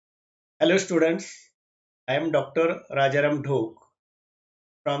Hello students, I am Dr. Rajaram Dhok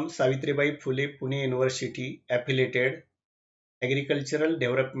from Savitribai Phule Pune University affiliated Agricultural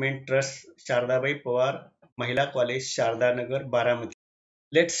Development Trust Shardabai Pawar Mahila College Shardanagar Baramati.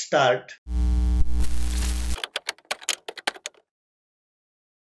 Let's start.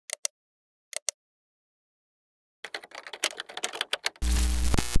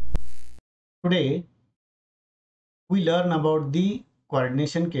 Today we learn about the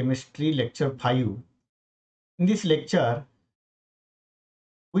coordination chemistry lecture 5. In this lecture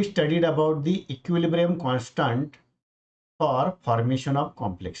we studied about the equilibrium constant for formation of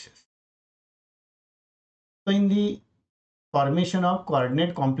complexes. So in the formation of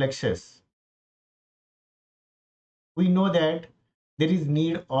coordinate complexes, we know that there is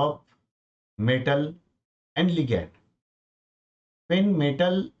need of metal and ligand. When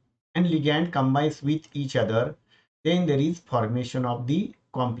metal and ligand combines with each other, then there is formation of the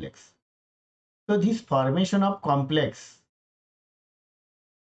complex. So this formation of complex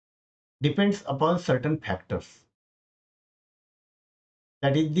depends upon certain factors.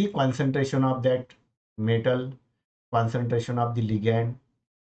 That is the concentration of that metal, concentration of the ligand.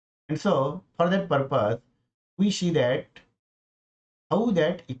 And so for that purpose, we see that how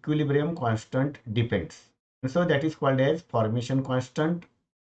that equilibrium constant depends. And so that is called as formation constant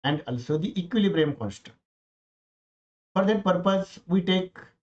and also the equilibrium constant. For that purpose, we take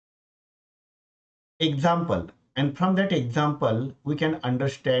example, and from that example, we can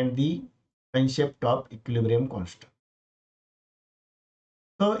understand the concept of equilibrium constant.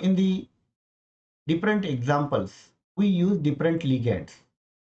 So in the different examples, we use different ligands.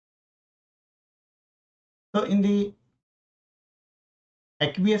 So in the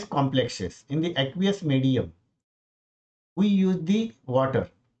aqueous complexes, in the aqueous medium, we use the water,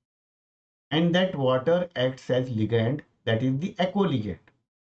 and that water acts as ligand, that is the aqua ligand.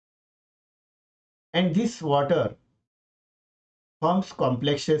 And this water forms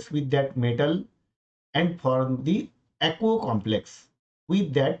complexes with that metal and form the aqua complex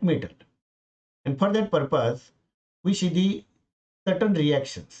with that metal. And for that purpose, we see the certain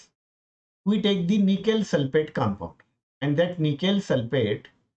reactions. We take the nickel sulfate compound, and that nickel sulfate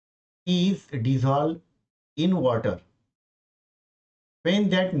is dissolved in water.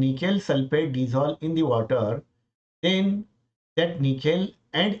 When that nickel sulfate dissolve in the water, then that nickel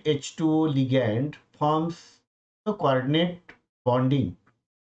and H2O ligand forms a coordinate bonding,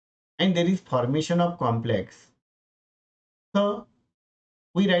 and there is formation of complex. So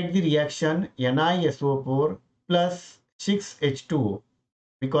we write the reaction NiSO4 plus 6H2O,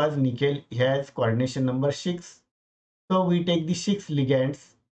 because nickel has coordination number 6. So we take the 6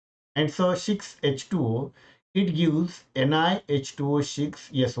 ligands, and so 6H2O, it gives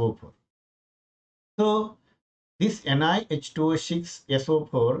NiH2O6SO4. So this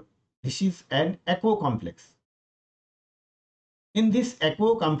NiH2O6SO4, this is an aqua complex. In this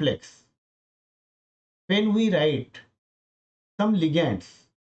aqua complex, when we write some ligands,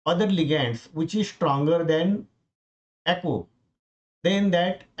 other ligands which is stronger than aqua, then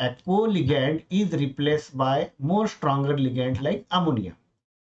that aqua ligand is replaced by more stronger ligand like ammonia,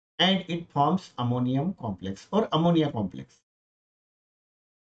 and it forms ammonium complex or ammonia complex.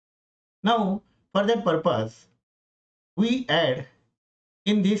 Now for that purpose, we add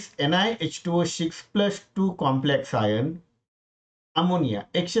in this NiH2O6 plus 2 complex ion ammonia,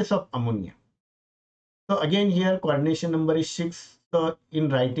 excess of ammonia. So again here coordination number is 6. So in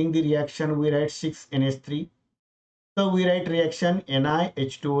writing the reaction, we write 6NH3. So we write reaction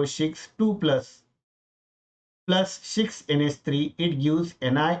NiH2O6 2 plus 6NH3, it gives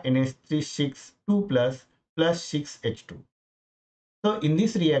NiNH3 6 2 plus 6H2. So in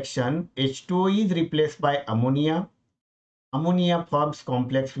this reaction, H2O is replaced by ammonia. Ammonia forms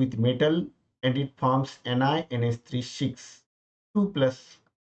complex with metal, and it forms NiNH3 6 2 plus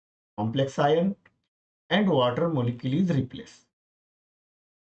complex ion, and water molecule is replaced.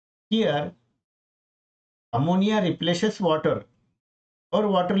 Here ammonia replaces water or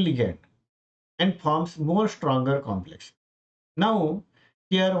water ligand and forms more stronger complex. Now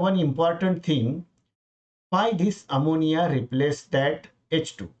here one important thing, why this ammonia replaces that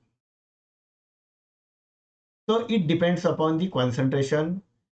H2? So it depends upon the concentration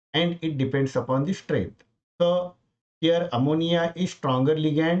and it depends upon the strength. So here ammonia is stronger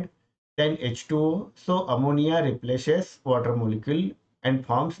ligand than H2O. So ammonia replaces water molecule and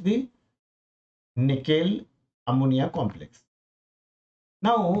forms the nickel ammonia complex.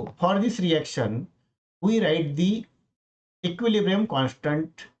 Now for this reaction, we write the equilibrium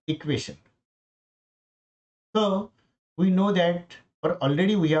constant equation. So we know that, or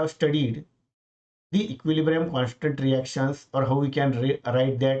already we have studied the equilibrium constant reactions, or how we can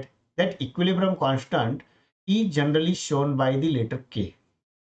write that that equilibrium constant is generally shown by the letter K.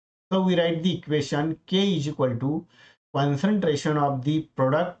 So we write the equation K is equal to concentration of the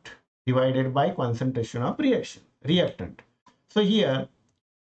product divided by concentration of reactant. So here,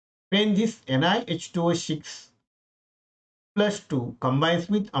 when this NiH2O6 plus 2 combines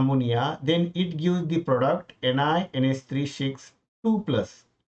with ammonia, then it gives the product NiNH3 2 plus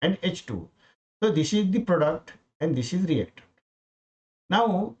and H2. So this is the product and this is reactant.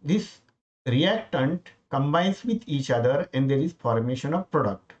 Now this reactant combines with each other and there is formation of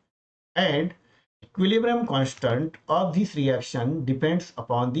product, and equilibrium constant of this reaction depends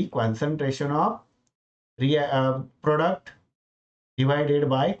upon the concentration of product divided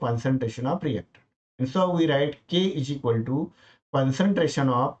by concentration of reactant. And so we write K is equal to concentration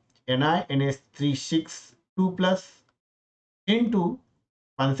of NiNH3 2 plus into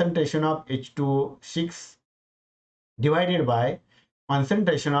concentration of H2O6 divided by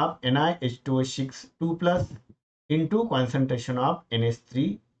concentration of NiH2O6 2 plus into concentration of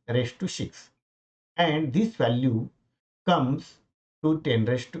NH3 raised to 6. And this value comes to 10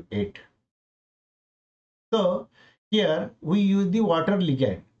 raised to 8. So here we use the water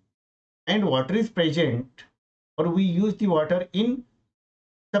ligand, and water is present, or we use the water in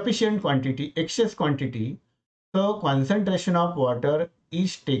sufficient quantity, excess quantity. So concentration of water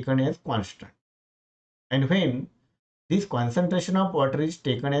is taken as constant. And when this concentration of water is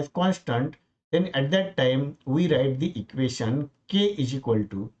taken as constant, then at that time we write the equation K is equal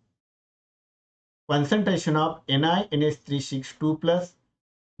to concentration of NiNH3 2 plus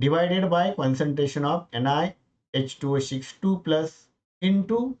divided by concentration of NiH2O6 2 plus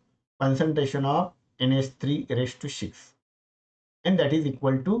into concentration of NH3 raised to 6, and that is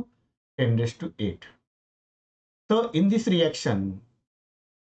equal to 10 raised to 8. So in this reaction,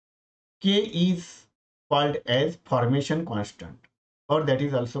 K is called as formation constant, or that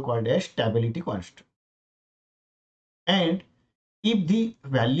is also called as stability constant. And if the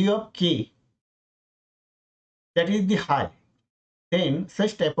value of K, that is the high, then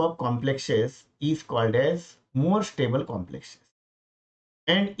such type of complexes is called as more stable complexes.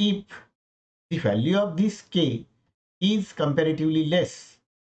 And if the value of this K is comparatively less,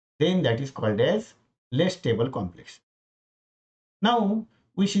 then that is called as less stable complex. Now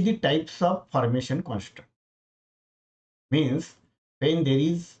we see the types of formation constant. Means when there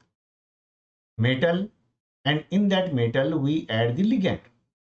is metal and in that metal we add the ligand.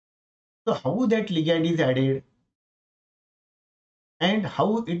 So how that ligand is added and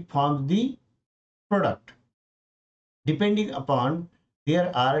how it forms the product, depending upon,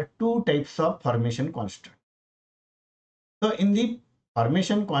 there are two types of formation constant. So in the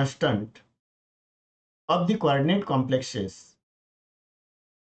formation constant of the coordinate complexes,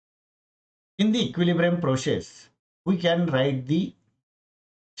 in the equilibrium process, we can write the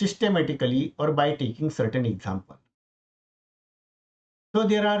systematically or by taking certain example. So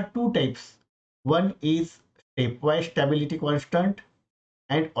there are two types. One is stepwise stability constant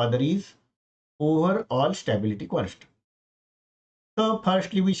and other is overall stability constant. So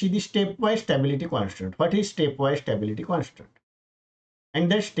firstly we see the stepwise stability constant. What is stepwise stability constant?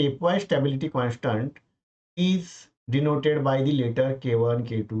 And the stepwise stability constant is denoted by the letter K1,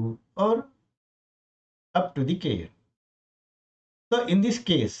 K2 or up to the Kn. So in this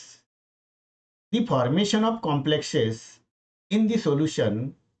case, the formation of complexes in the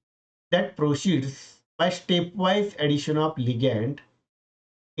solution that proceeds by stepwise addition of ligand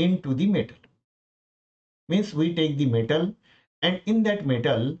into the metal. Means we take the metal and in that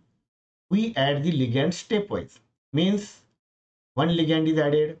metal we add the ligand stepwise. Means one ligand is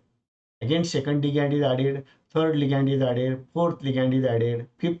added, again second ligand is added, third ligand is added, fourth ligand is added,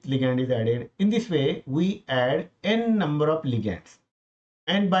 fifth ligand is added. In this way we add n number of ligands,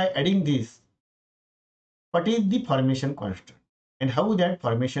 and by adding this, what is the formation constant and how that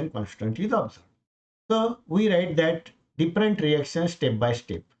formation constant is observed. So we write that different reactions step by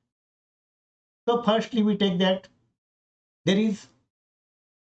step. So firstly we take that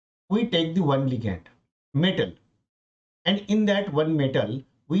we take the one ligand, metal, and in that one metal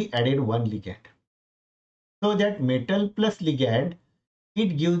we added one ligand. So that metal plus ligand,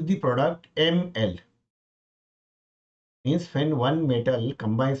 it gives the product Ml. Means when one metal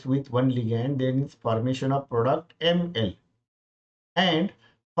combines with one ligand, then it's formation of product Ml. And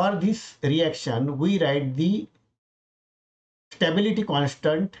for this reaction we write the stability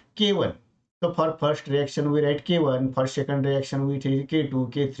constant K1. So for first reaction we write K1, for second reaction we take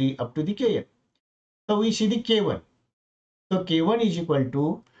K2, K3 up to the Kn. So we see the K1. So K1 is equal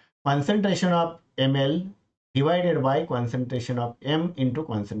to concentration of Ml divided by concentration of M into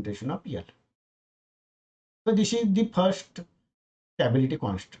concentration of L. So this is the first stability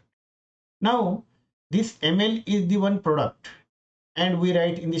constant. Now this ml is the one product, and we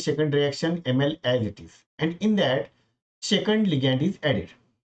write in the second reaction ml as it is, and in that second ligand is added.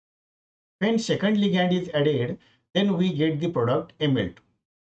 When second ligand is added, then we get the product ml2,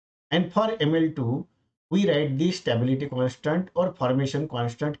 and for ml2 we write the stability constant or formation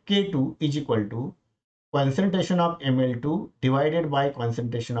constant K2 is equal to concentration of ml2 divided by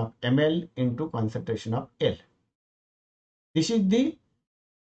concentration of ml into concentration of L. This is the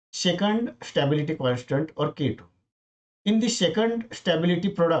second stability constant or K2. In the second stability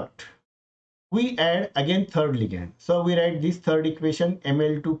product, we add again third ligand. So we write this third equation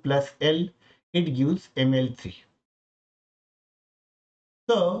ml2 plus L, it gives ml3.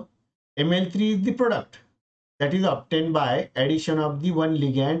 So ml3 is the product that is obtained by addition of the one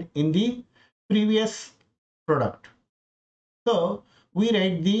ligand in the previous product. So we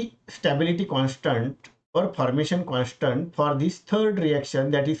write the stability constant or formation constant for this third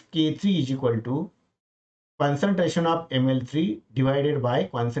reaction, that is K3 is equal to concentration of ml3 divided by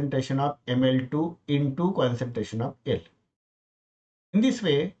concentration of ml2 into concentration of L. In this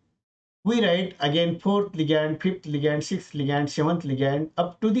way, we write again fourth ligand, fifth ligand, sixth ligand, seventh ligand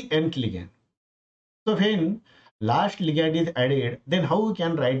up to the nth ligand. So when last ligand is added, then how we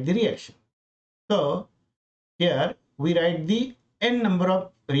can write the reaction? So here we write the n number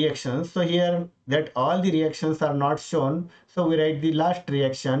of reactions. So here that all the reactions are not shown. So we write the last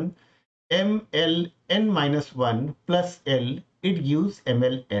reaction mln minus 1 plus L, it gives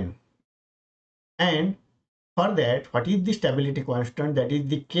mln. And for that, what is the stability constant? That is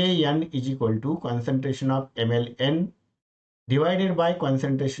the Kn is equal to concentration of mln divided by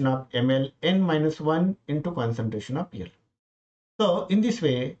concentration of mln minus 1 into concentration of L. So in this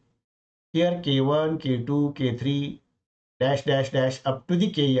way, here K1, K2, K3, dash dash dash up to the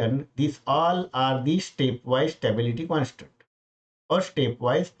Kn, these all are the stepwise stability constant or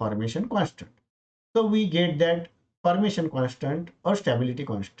stepwise formation constant. So we get that formation constant or stability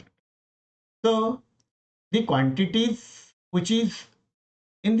constant. So the quantities which is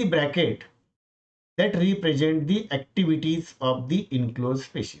in the bracket, that represent the activities of the enclosed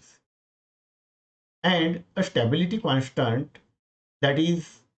species, and a stability constant, that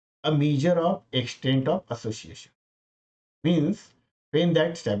is a measure of extent of association. Means when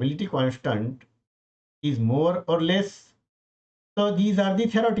that stability constant is more or less, so these are the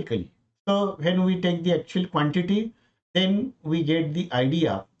theoretically. So when we take the actual quantity, then we get the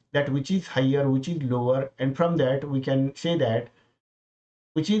idea that which is higher, which is lower, and from that we can say that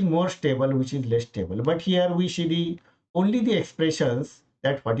which is more stable, which is less stable. But here we see the only the expressions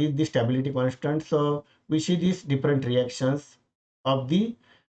that what is the stability constant. So we see these different reactions of the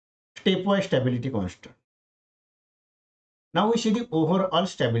stepwise stability constant. Now we see the overall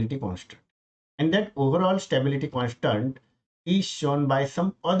stability constant, and that overall stability constant is shown by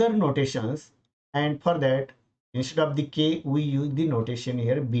some other notations, and for that instead of the K we use the notation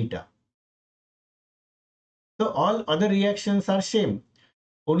here beta. So all other reactions are same,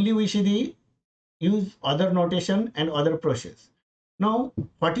 only we see the use other notation and other process. Now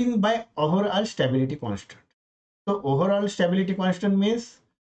what is by overall stability constant? So overall stability constant means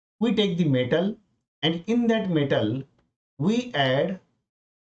we take the metal, and in that metal we add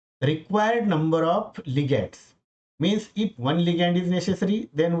required number of ligands. Means if one ligand is necessary,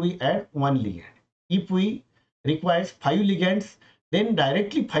 then we add one ligand. If we requires 5 ligands, then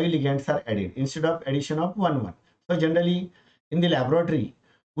directly 5 ligands are added instead of addition of one. So generally in the laboratory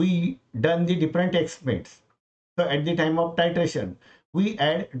we done the different experiments. So at the time of titration we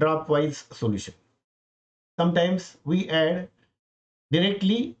add drop wise solution. Sometimes we add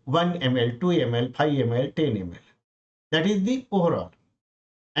directly 1 ml, 2 ml, 5 ml, 10 ml. That is the overall.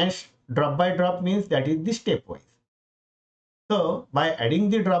 And drop by drop means that is the stepwise. So by adding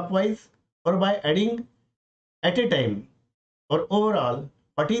the dropwise or by adding at a time or overall,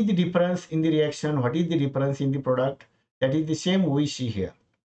 what is the difference in the reaction? What is the difference in the product? That is the same we see here.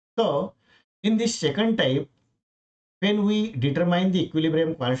 So in this second type, when we determine the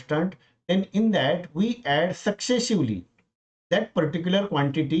equilibrium constant, then in that we add successively that particular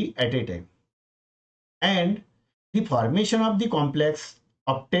quantity at a time. And the formation of the complex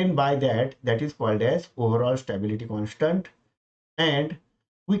obtained by that is called as overall stability constant. And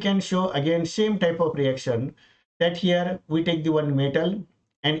we can show again same type of reaction, that here we take the one metal,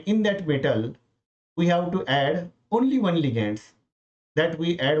 and in that metal we have to add only one ligand, that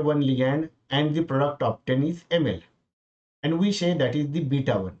we add one ligand and the product obtained is ml, and we say that is the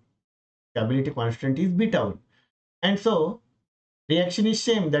beta 1, stability constant is beta 1. And so reaction is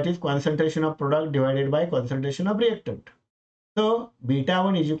same, that is concentration of product divided by concentration of reactant. So beta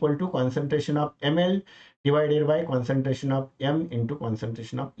 1 is equal to concentration of ml divided by concentration of m into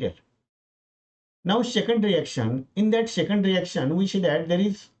concentration of L. Now second reaction, in that second reaction we see that there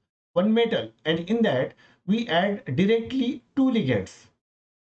is one metal, and in that we add directly two ligands,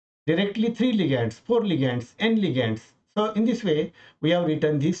 directly three ligands, four ligands, n ligands. So in this way we have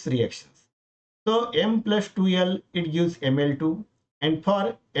written these reactions. So M plus 2L, it gives Ml2, and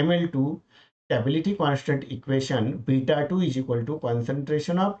for Ml2 stability constant equation beta 2 is equal to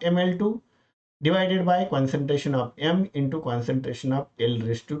concentration of Ml2 divided by concentration of M into concentration of L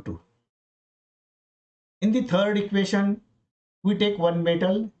raised to 2. In the third equation, we take one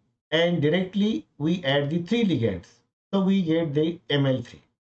metal and directly we add the three ligands. So we get the Ml3,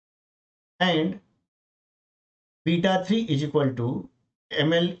 and beta 3 is equal to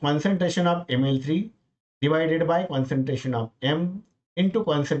ml concentration of Ml3 divided by concentration of M into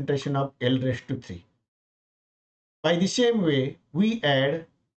concentration of L raised to 3. By the same way, we add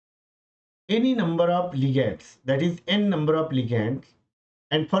any number of ligands, that is n number of ligands,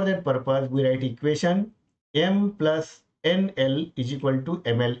 and for that purpose we write equation M plus NL is equal to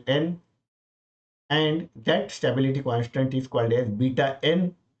MLN, and that stability constant is called as beta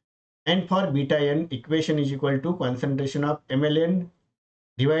n, and for beta n equation is equal to concentration of MLN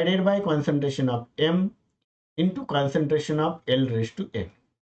divided by concentration of M into concentration of L raised to n.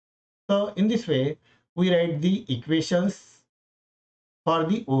 So in this way we write the equations for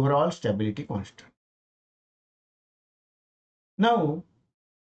the overall stability constant. Now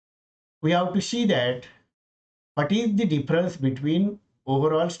we have to see that what is the difference between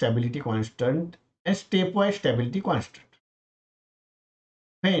overall stability constant and stepwise stability constant.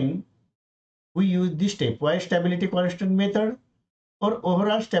 When we use the stepwise stability constant method or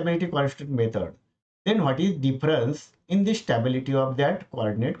overall stability constant method, then what is difference in the stability of that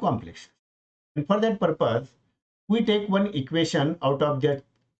coordinate complex? And for that purpose, we take one equation out of that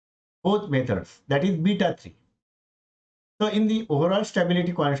both methods, that is beta 3. So in the overall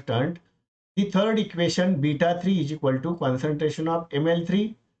stability constant, the third equation beta 3 is equal to concentration of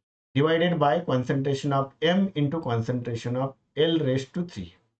Ml3 divided by concentration of M into concentration of L raised to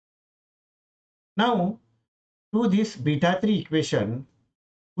 3. Now to this beta 3 equation,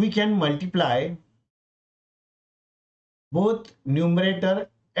 we can multiply both numerator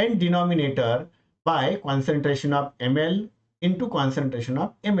and denominator by concentration of Ml into concentration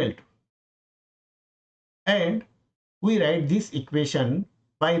of Ml2, and we write this equation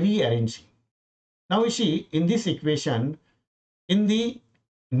by rearranging. Now we see in this equation, in the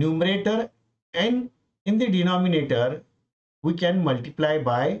numerator and in the denominator, we can multiply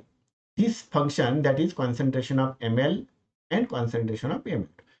by this function, that is concentration of Ml and concentration of Ml2.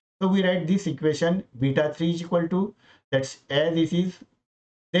 So we write this equation beta 3 is equal to, that's as this is,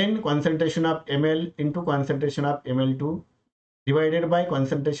 then concentration of Ml into concentration of Ml2 divided by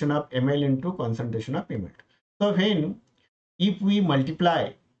concentration of Ml into concentration of Ml2. So when if we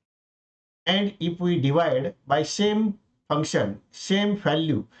multiply and if we divide by same function, same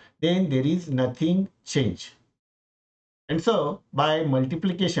value, then there is nothing change. And so by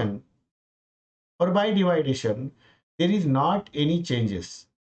multiplication or by division, there is not any changes.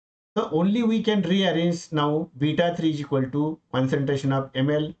 So only we can rearrange now beta 3 is equal to concentration of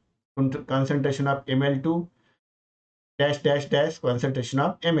Ml into concentration of Ml2 dash dash dash concentration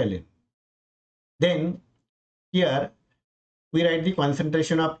of Mln. Then here we write the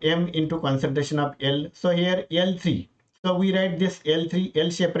concentration of M into concentration of L. So here L3. So we write this L3,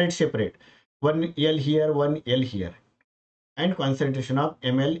 L separate. One L here, one L here. And concentration of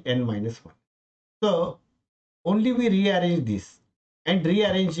Ml n minus 1. So only we rearrange this. And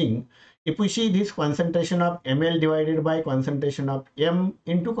rearranging, if we see this concentration of Ml divided by concentration of M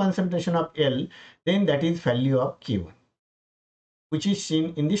into concentration of L, then that is value of K1, which is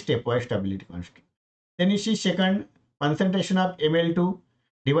seen in the stepwise stability constant. Then you see second, concentration of Ml2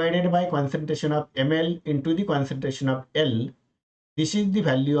 divided by concentration of Ml into the concentration of L. This is the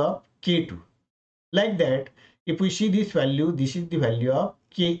value of K2. Like that, if we see this value, this is the value of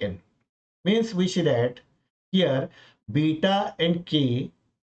Kn. Means we see that here beta and K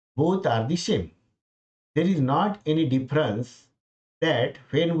both are the same. There is not any difference that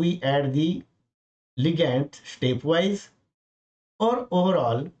when we add the ligand stepwise or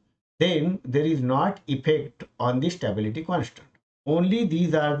overall, then there is not effect on the stability constant. Only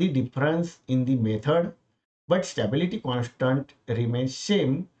these are the difference in the method, but stability constant remains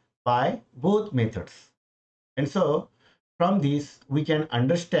same by both methods. And so from this we can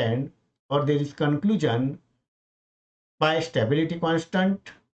understand, or there is conclusion, by stability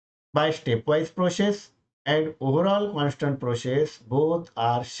constant, by stepwise process and overall constant process, both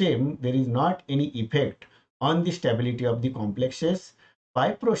are same. There is not any effect on the stability of the complexes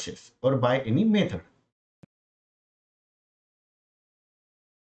by process or by any method.